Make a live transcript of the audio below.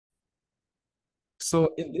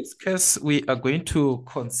So in this case, we are going to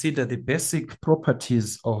consider the basic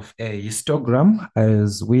properties of a histogram,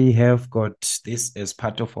 as we have got this as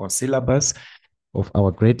part of our syllabus of our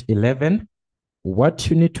grade 11. What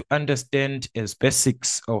you need to understand as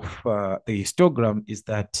basics of the histogram is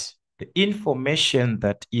that the information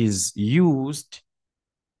that is used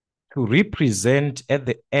to represent at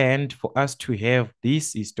the end for us to have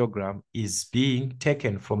this histogram is being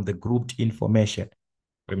taken from the grouped information.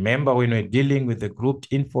 Remember, when we're dealing with the grouped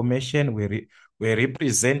information, we're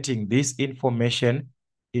representing this information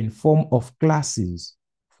in form of classes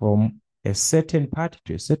from a certain part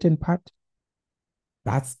to a certain part.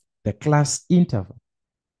 That's the class interval.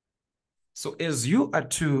 So as you are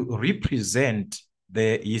to represent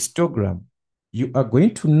the histogram, you are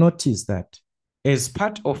going to notice that as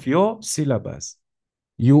part of your syllabus,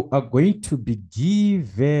 you are going to be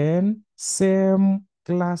given same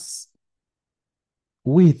class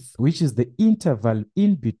width, which is the interval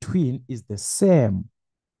in between, is the same.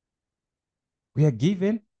 We are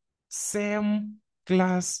given same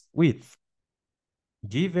class width,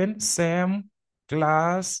 given same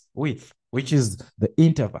class width, which is the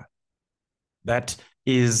interval that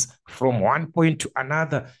is from one point to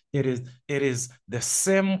another. It is the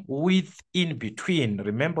same width in between.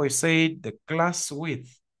 Remember, we said the class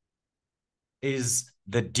width is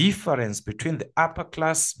the difference between the upper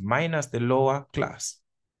class minus the lower class.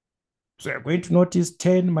 So you're going to notice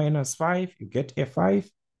 10 minus 5, you get a 5.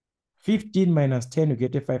 15 minus 10, you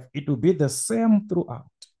get a 5. It will be the same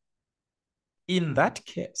throughout. In that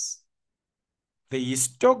case, the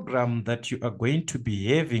histogram that you are going to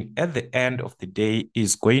be having at the end of the day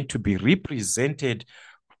is going to be represented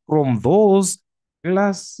from those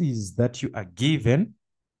classes that you are given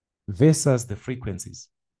versus the frequencies.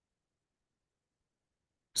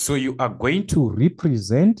 So you are going to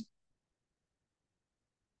represent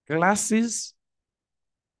classes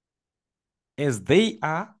as they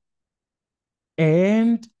are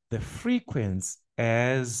and the frequency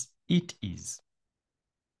as it is.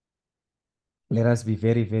 Let us be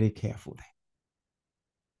very, very careful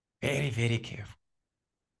there. Very, very careful.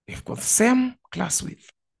 We've got the same class width.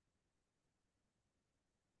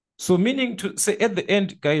 So meaning to say at the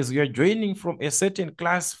end, guys, you are joining from a certain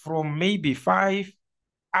class from maybe 5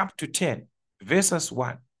 up to 10 versus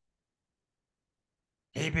 1.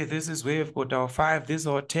 Maybe this is where we've got our 5, this is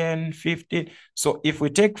our 10, 15. So if we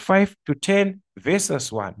take 5 to 10 versus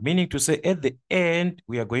 1, meaning to say at the end,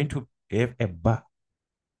 we are going to have a bar.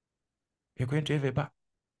 We're going to have a bar.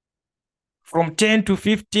 From 10 to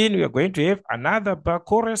 15, we are going to have another bar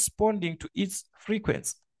corresponding to its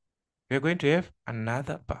frequency. We're going to have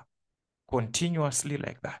another bar continuously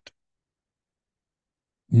like that.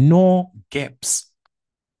 No gaps.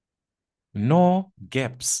 No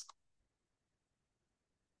gaps.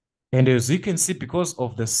 And as you can see, because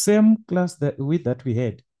of the same class width that we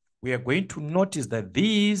had, we are going to notice that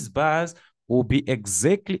these bars will be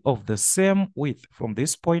exactly of the same width. From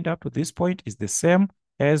this point up to this point is the same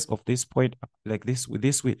as of this point up, like this with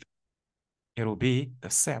this width. It will be the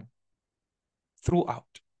same throughout.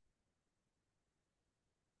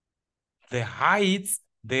 The heights,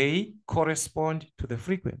 they correspond to the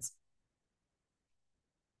frequency.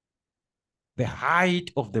 The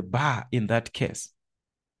height of the bar in that case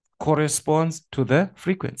corresponds to the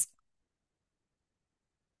frequency.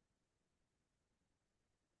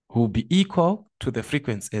 Will be equal to the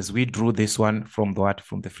frequency as we drew this one from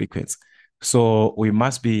the frequency. So we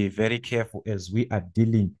must be very careful as we are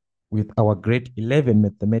dealing with our grade 11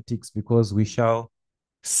 mathematics, because we shall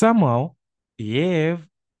somehow have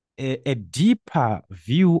a deeper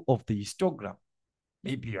view of the histogram.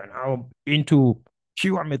 Maybe you're now into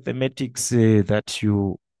pure mathematics that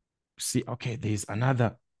you see, okay, there's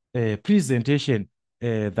another presentation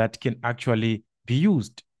that can actually be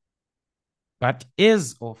used. But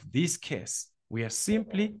as of this case, we are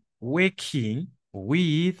simply working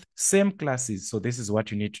with same classes. So this is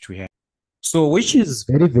what you need to have. So which is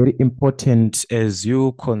very, very important as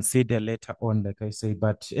you consider later on, like I say.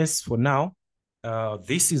 But as for now,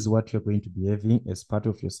 this is what you're going to be having as part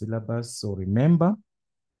of your syllabus. So remember,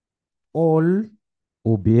 all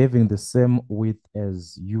will be having the same width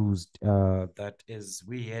as used, that as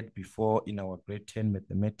we had before in our grade 10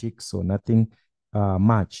 mathematics, so nothing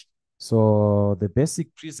much. So the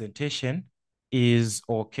basic presentation is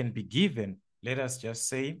or can be given. Let us just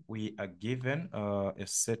say we are given a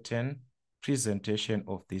certain presentation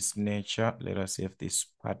of this nature. Let us have this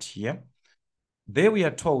part here. There we are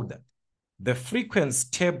told that the frequency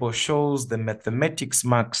table shows the mathematics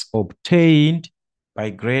marks obtained by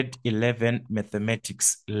grade 11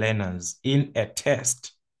 mathematics learners in a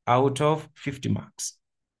test out of 50 marks.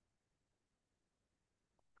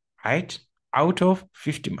 right? Out of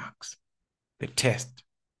 50 marks, the test.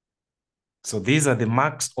 So these are the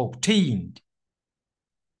marks obtained.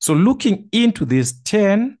 So looking into this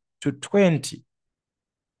 10 to 20,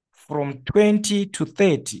 from 20 to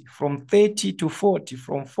 30, from 30 to 40,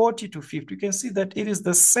 from 40 to 50, you can see that it is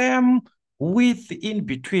the same width in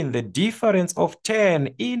between, the difference of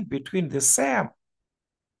 10 in between, the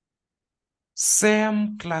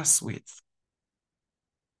same class width.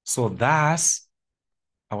 So thus,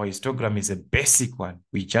 our histogram is a basic one.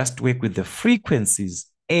 We just work with the frequencies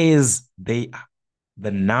as they are.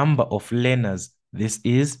 The number of learners, this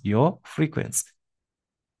is your frequency.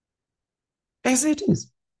 As it is.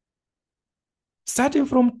 Starting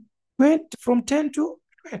from 10 to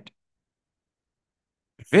 20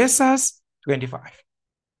 versus 25.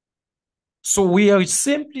 So we are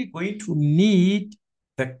simply going to need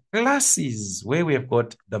the classes where we have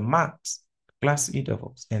got the marks, class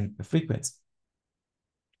intervals, and the frequency.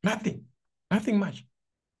 Nothing much.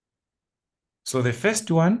 So the first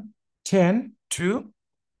one, 10 to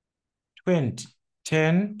 20,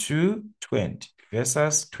 10 to 20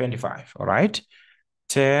 versus 25, all right?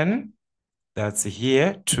 10, that's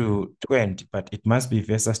here, to 20, but it must be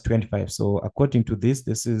versus 25. So according to this,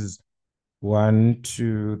 this is 1,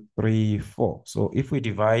 2, 3, 4. So if we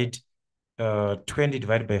divide 20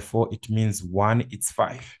 divided by 4, it means 1, it's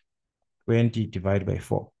 5. 20 divided by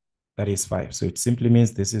 4, that is 5. So it simply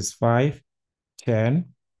means this is 5, 10,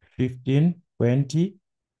 15, 20,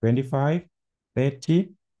 25, 30,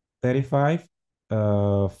 35,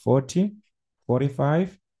 40,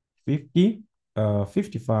 45, 50,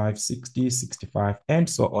 55, 60, 65, and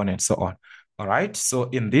so on and so on. All right. So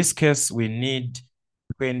in this case, we need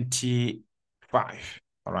 25.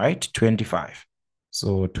 All right. 25.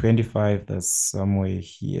 So 25, that's somewhere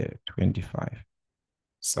here. 25.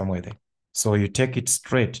 Somewhere there. So you take it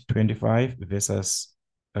straight, 25 versus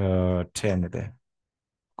 10 there.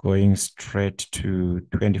 Going straight to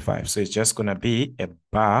 25. So it's just going to be a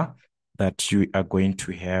bar that you are going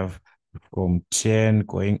to have from 10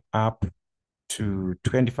 going up to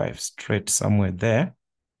 25, straight somewhere there.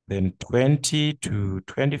 Then 20 to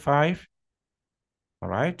 25. All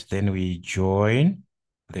right. Then we join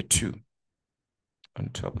the 2 on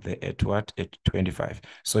top of the at what? At 25.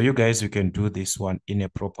 So you guys, you can do this one in a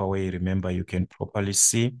proper way. Remember, you can properly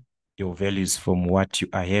see your values from what you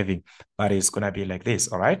are having, but it's going to be like this.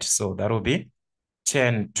 All right. So that will be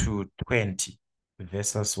 10 to 20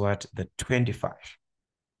 versus what? The 25.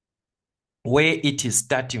 Where it is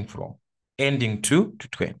starting from, ending to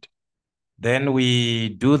 20. Then we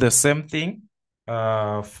do the same thing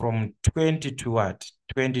from 20 to what?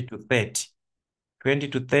 20 to 30. 20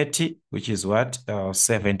 to 30, which is what?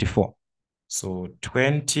 74. So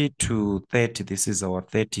 20 to 30, this is our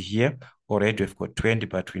 30 here. Already we've got 20,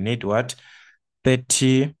 but we need what?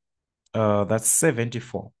 30, that's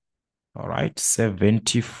 74. All right,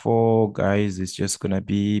 74, guys, is just going to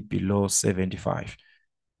be below 75.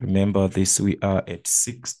 Remember this, we are at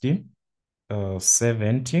 60,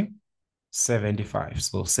 70, 75.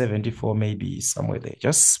 So 74 maybe somewhere there,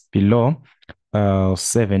 just below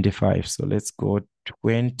 75. So let's go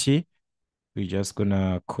 20. We're just going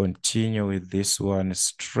to continue with this one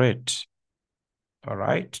straight. All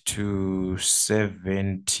right, to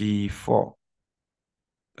 74.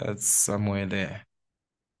 That's somewhere there.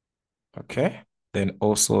 Okay. Then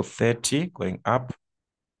also 30 going up.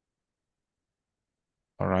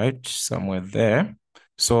 All right, somewhere there.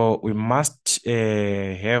 So we must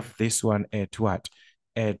have this one at what?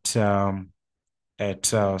 At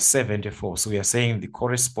 74. So we are saying the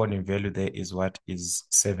corresponding value there is what? Is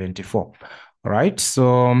 74. All right.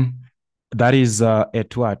 So that is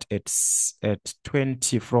at what? At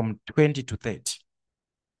 20, from 20 to 30.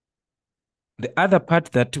 The other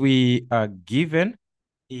part that we are given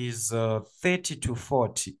is 30 to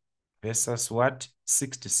 40 versus what?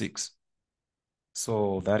 66.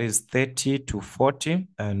 So that is 30 to 40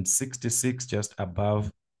 and 66 just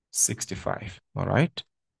above 65. All right.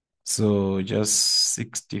 So just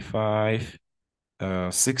 65,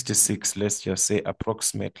 66, let's just say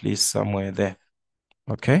approximately somewhere there.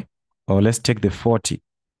 Okay. Or let's take the 40.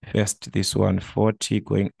 First, this one, 40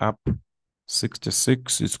 going up.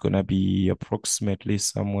 66 is going to be approximately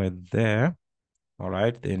somewhere there. All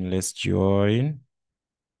right. Then let's join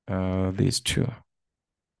these two.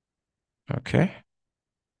 Okay.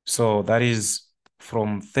 So that is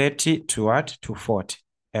from 30 to what? To 40.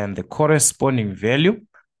 And the corresponding value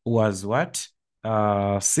was what?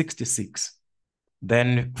 66.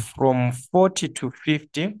 Then from 40 to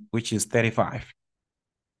 50, which is 35.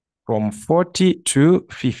 From 40 to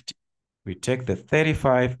 50, we take the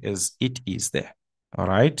 35 as it is there. All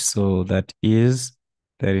right. So that is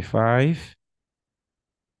 35,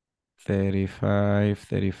 35,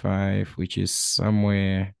 35, which is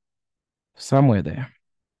somewhere there.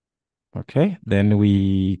 Okay, then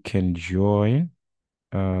we can join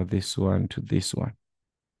this one to this one.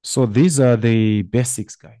 So these are the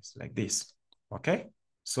basics, guys, like this. Okay,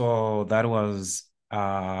 so that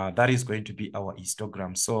is going to be our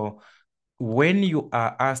histogram. So when you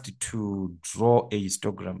are asked to draw a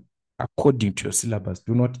histogram according to your syllabus,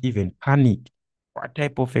 do not even panic. What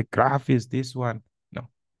type of a graph is this one? No,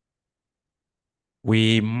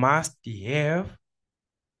 we must have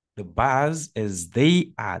the bars as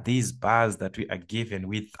they are, these bars that we are given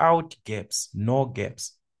without gaps, no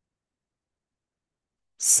gaps.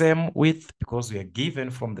 Same width, because we are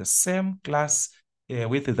given from the same class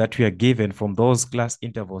width that we are given from those class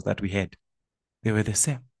intervals that we had. They were the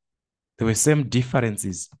same. There were same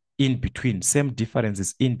differences in between, same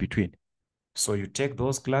differences in between. So you take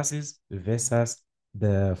those classes versus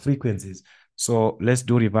the frequencies. So let's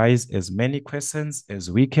do revise as many questions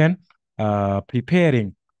as we can,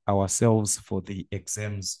 preparing ourselves for the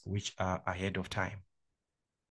exams which are ahead of time.